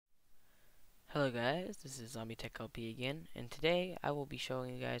Hello guys, this is Zombie Tech LP again, and today I will be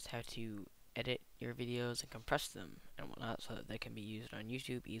showing you guys how to edit your videos and compress them and whatnot so that they can be used on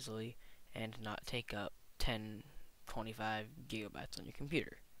YouTube easily and not take up 10, 25 gigabytes on your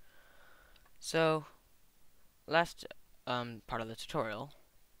computer. So, last part of the tutorial,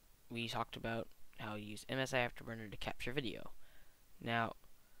 we talked about how to use MSI Afterburner to capture video. Now,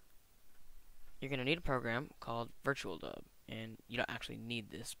 you're going to need a program called VirtualDub, and you don't actually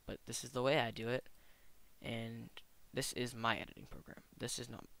need this, but this is the way I do it. And this is my editing program. This is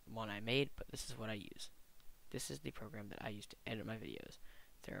not one I made, but this is what I use. This is the program that I use to edit my videos.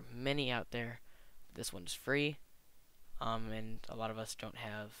 There are many out there. This one's free, and a lot of us don't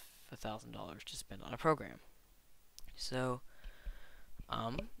have $1,000 to spend on a program. So,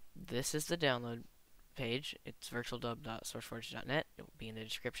 this is the download page. It's virtualdub.sourceforge.net. It will be in the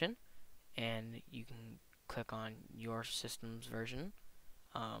description, and you can click on your system's version.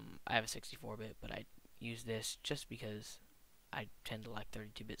 I have a 64-bit, but I use this just because I tend to like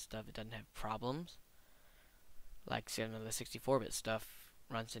 32-bit stuff. It doesn't have problems. Like some of the 64-bit stuff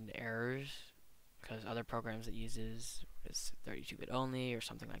runs into errors because other programs it uses is 32-bit only or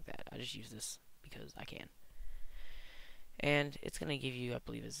something like that. I just use this because I can. And it's going to give you, I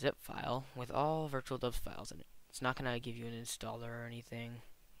believe, a zip file with all VirtualDub's files in it. It's not going to give you an installer or anything,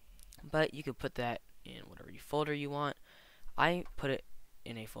 but you could put that in whatever folder you want. I put it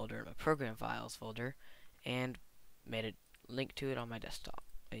in a folder in my program files folder and made a link to it on my desktop,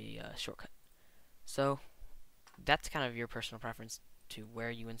 a shortcut. So that's kind of your personal preference to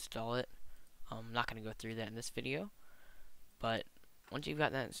where you install it. I'm not going to go through that in this video, but once you've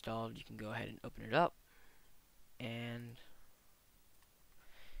got that installed, you can go ahead and open it up, and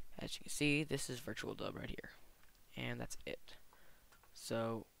as you can see, this is VirtualDub right here, and that's it.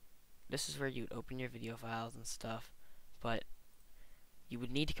 So this is where you would open your video files and stuff, but you would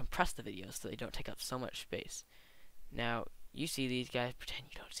need to compress the videos so they don't take up so much space. Now, you see these guys,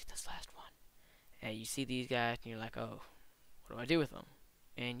 pretend you don't see this last one, and you see these guys and you're like, oh, what do I do with them?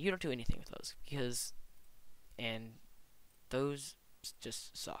 And you don't do anything with those, because, and those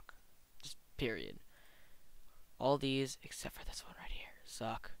just suck, just period. All these, except for this one right here,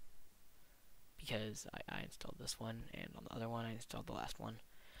 suck, because I installed this one, and on the other one I installed the last one.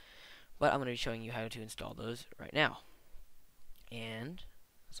 But I'm going to be showing you how to install those right now. And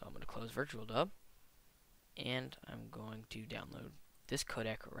so I'm going to close VirtualDub, and I'm going to download this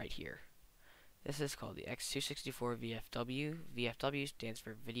codec right here. This is called the X264 VFW. VFW stands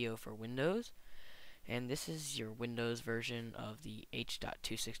for Video for Windows, and this is your Windows version of the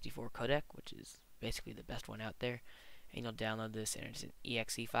H.264 codec, which is basically the best one out there. And you'll download this, and it's an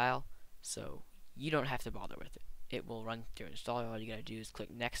exe file, so you don't have to bother with it. It will run through and install. All you gotta do is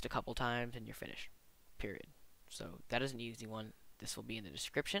click next a couple times and you're finished. Period. So that is an easy one. This will be in the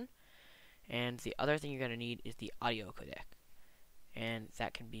description. And the other thing you're gonna need is the audio codec. And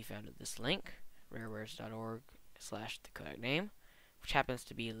that can be found at this link, rarewares.org/the codec name, which happens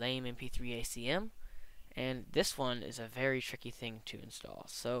to be lame mp3 ACM. And this one is a very tricky thing to install.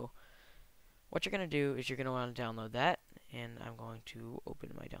 So what you're gonna do is you're gonna want to download that, and I'm going to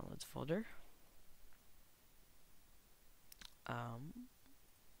open my downloads folder.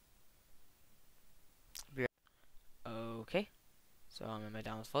 Okay, so I'm in my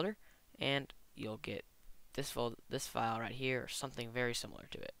downloads folder, and you'll get this file right here, or something very similar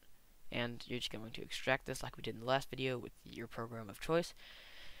to it. And you're just going to extract this like we did in the last video with your program of choice,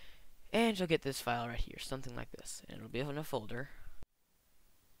 and you'll get this file right here, something like this, and it'll be in a folder.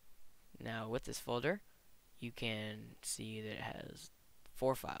 Now with this folder, you can see that it has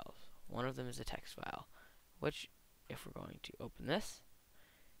 4 files. One of them is a text file, which, if we're going to open this,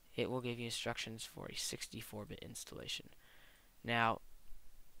 it will give you instructions for a 64-bit installation. Now,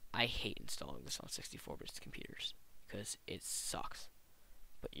 I hate installing this on 64-bit computers because it sucks.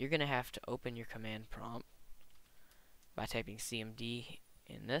 But you're going to have to open your command prompt by typing cmd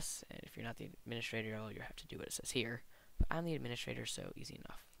in this, and if you're not the administrator, all you have to do what it says here. But I'm the administrator, so easy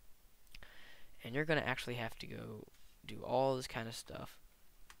enough. And you're going to actually have to go do all this kind of stuff,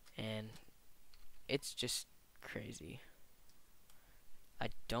 and it's just crazy. I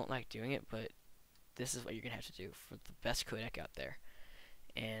don't like doing it, but this is what you're going to have to do for the best codec out there.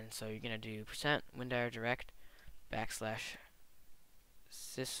 And so you're going to do %windirect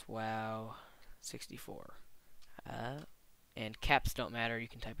 /syswow64. And caps don't matter. You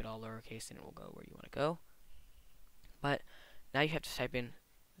can type it all lowercase and it will go where you want to go. But now you have to type in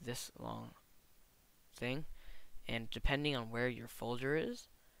this long thing, and depending on where your folder is,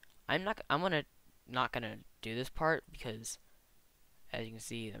 I'm not gonna do this part because, as you can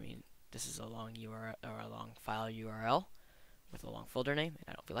see, I mean, this is a long URL or a long file URL with a long folder name, and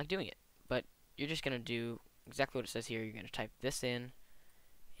I don't feel like doing it. But you're just going to do exactly what it says here. You're going to type this in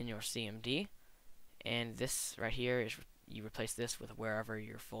your CMD, and this right here is you replace this with wherever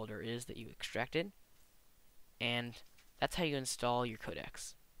your folder is that you extracted, and that's how you install your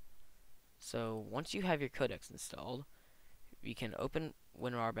codecs. So once you have your codecs installed, you can open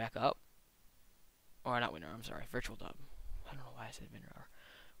WinRAR back up, or not WinRAR, I'm sorry, VirtualDub. I don't know why I said WinRAR,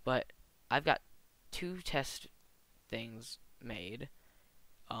 but I've got two test things made,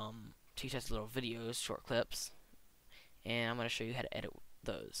 two test little videos, short clips, and I'm going to show you how to edit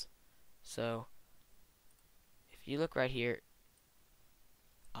those. So if you look right here,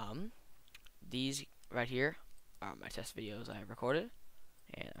 these right here are my test videos I recorded,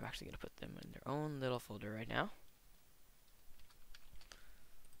 and I'm actually going to put them in their own little folder right now,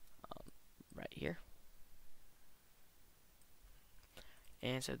 right here.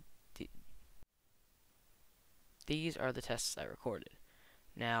 And so these are the tests I recorded.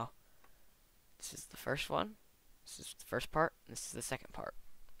 Now, this is the first one, this is the first part, and this is the second part.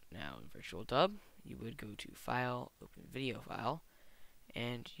 Now, in VirtualDub, you would go to File, Open Video File,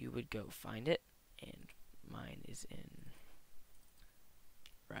 and you would go find it, and mine is in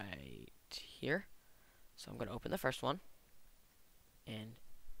right here. So I'm going to open the first one, and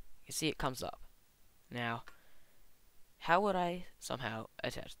you can see it comes up. Now, how would I somehow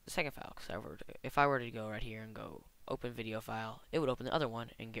attach the second file? Because if I were to go right here and go open video file, it would open the other one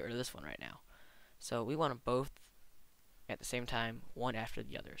and get rid of this one right now. So we want them both at the same time, one after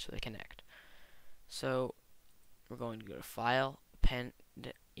the other, so they connect. So we're going to go to File, Append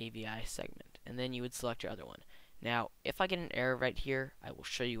AVI Segment, and then you would select your other one. Now, if I get an error right here, I will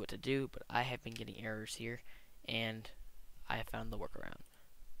show you what to do, but I have been getting errors here, and I have found the workaround.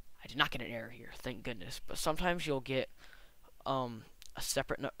 I did not get an error here, thank goodness, but sometimes you'll get a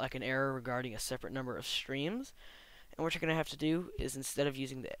separate, like an error regarding a separate number of streams, and what you're going to have to do is, instead of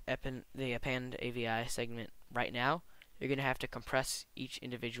using the append AVI segment right now, you're going to have to compress each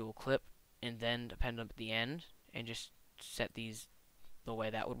individual clip and then append them at the end, and just set these the way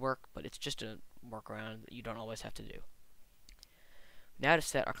that would work, but it's just a workaround that you don't always have to do. Now to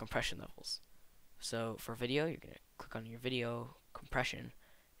set our compression levels. So for video, you're going to click on your video compression,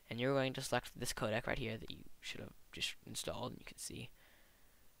 and you're going to select this codec right here that you should have just installed, and you can see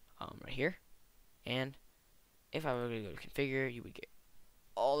right here. And if I were to go to configure, you would get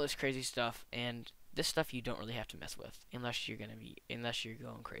all this crazy stuff, and this stuff you don't really have to mess with unless you're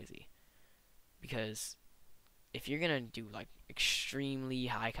going crazy. Because if you're gonna do like extremely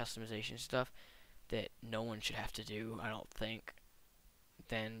high customization stuff that no one should have to do, I don't think,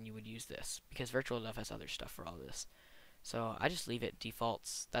 then you would use this, because VirtualDub has other stuff for all this. So I just leave it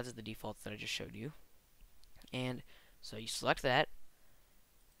defaults. That is the defaults that I just showed you. And so you select that,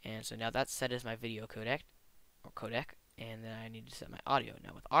 and so now that's set as my video codec, and then I need to set my audio.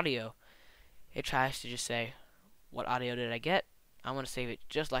 Now with audio, it tries to just say, what audio did I get? I want to save it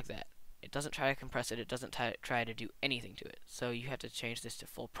just like that. It doesn't try to compress it, it doesn't try to do anything to it. So you have to change this to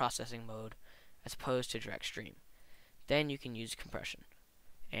full processing mode as opposed to direct stream. Then you can use compression.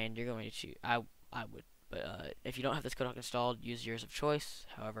 And you're going to choose, I would, but if you don't have this codec installed, use yours of choice.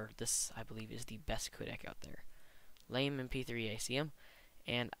 However, this I believe is the best codec out there. Lame MP3 ACM,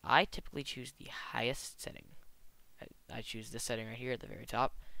 and I typically choose the highest setting. I choose this setting right here at the very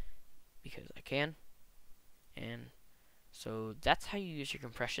top because I can. And so that's how you use your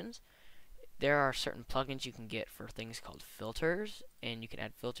compressions. There are certain plugins you can get for things called filters, and you can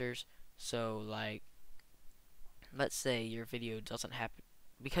add filters. So like, let's say your video doesn't happen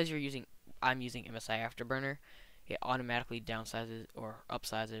because I'm using MSI Afterburner. It automatically downsizes or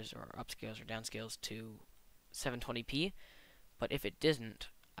upsizes or upscales or downscales to 720p. But if it doesn't,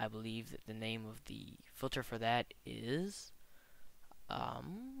 I believe that the name of the filter for that is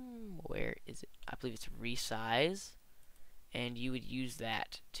where is it? I believe it's resize, and you would use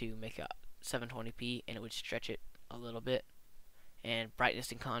that to make a 720p, and it would stretch it a little bit. And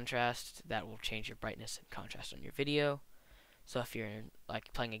brightness and contrast, that will change your brightness and contrast on your video. So if you're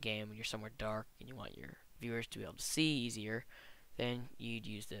like playing a game and you're somewhere dark and you want your viewers to be able to see easier, then you'd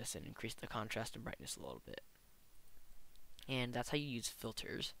use this and increase the contrast and brightness a little bit. And that's how you use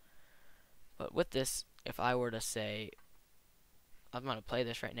filters. But with this, if I were to say, I'm going to play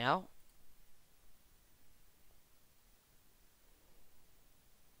this right now.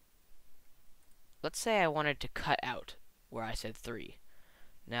 Let's say I wanted to cut out where I said 3.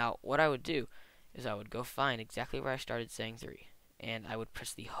 Now, what I would do is I would go find exactly where I started saying 3. And I would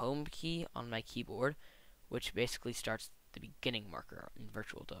press the home key on my keyboard, which basically starts the beginning marker in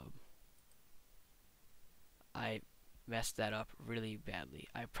VirtualDub. I messed that up really badly.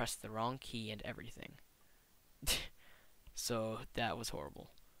 I pressed the wrong key and everything. So that was horrible.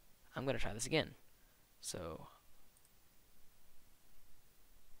 I'm going to try this again. So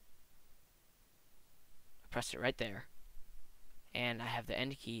I pressed it right there, and I have the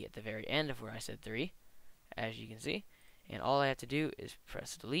end key at the very end of where I said 3, as you can see, and all I have to do is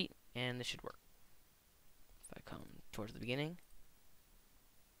press delete, and this should work. If I come towards the beginning,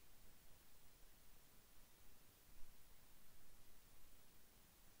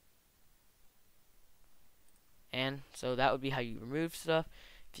 and so that would be how you remove stuff.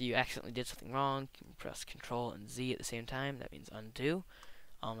 If you accidentally did something wrong, you can press Control and Z at the same time. That means undo.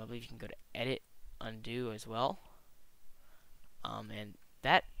 I believe you can go to Edit, Undo as well. And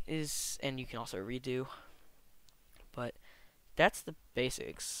that is, and you can also redo. But that's the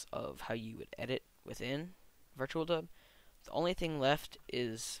basics of how you would edit within VirtualDub. The only thing left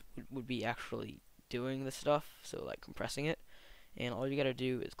is would be actually doing the stuff, so like compressing it. And all you gotta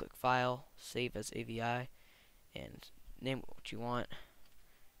do is click File, Save as AVI, and name it what you want.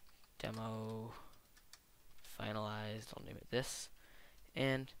 Demo finalized. I'll name it this.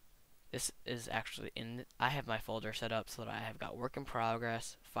 And this is actually in. I have my folder set up so that I have got work in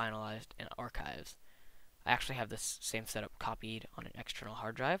progress, finalized, and archives. I actually have this same setup copied on an external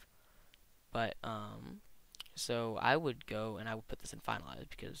hard drive, but so I would go and I would put this in finalized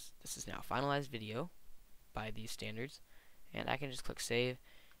because this is now finalized video by these standards, and I can just click save,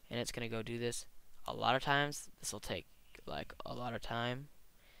 and it's gonna go do this. A lot of times this will take like a lot of time.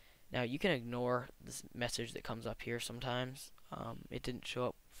 Now you can ignore this message that comes up here sometimes. It didn't show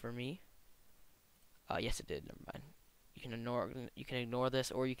up for me. Yes, it did. Never mind. You can ignore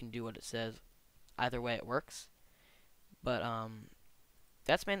this, or you can do what it says. Either way, it works. But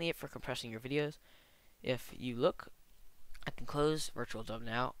that's mainly it for compressing your videos. If you look, I can close VirtualDub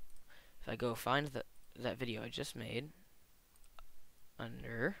now. If I go find that video I just made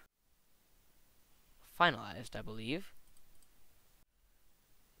under finalized, I believe,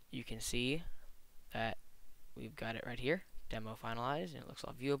 you can see that we've got it right here, demo finalized, and it looks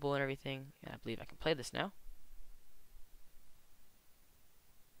all viewable and everything. And I believe I can play this now.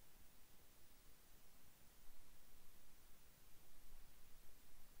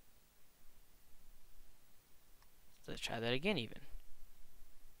 So let's try that again even.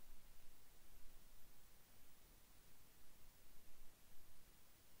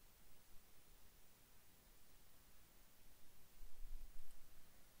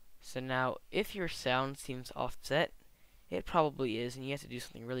 So now, if your sound seems offset, it probably is, and you have to do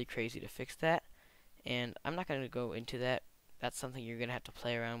something really crazy to fix that. And I'm not going to go into that. That's something you're going to have to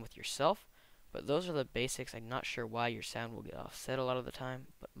play around with yourself. But those are the basics. I'm not sure why your sound will get offset a lot of the time,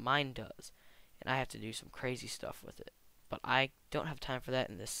 but mine does. And I have to do some crazy stuff with it. But I don't have time for that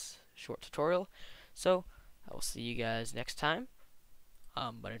in this short tutorial. So I will see you guys next time.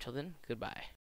 But until then, goodbye.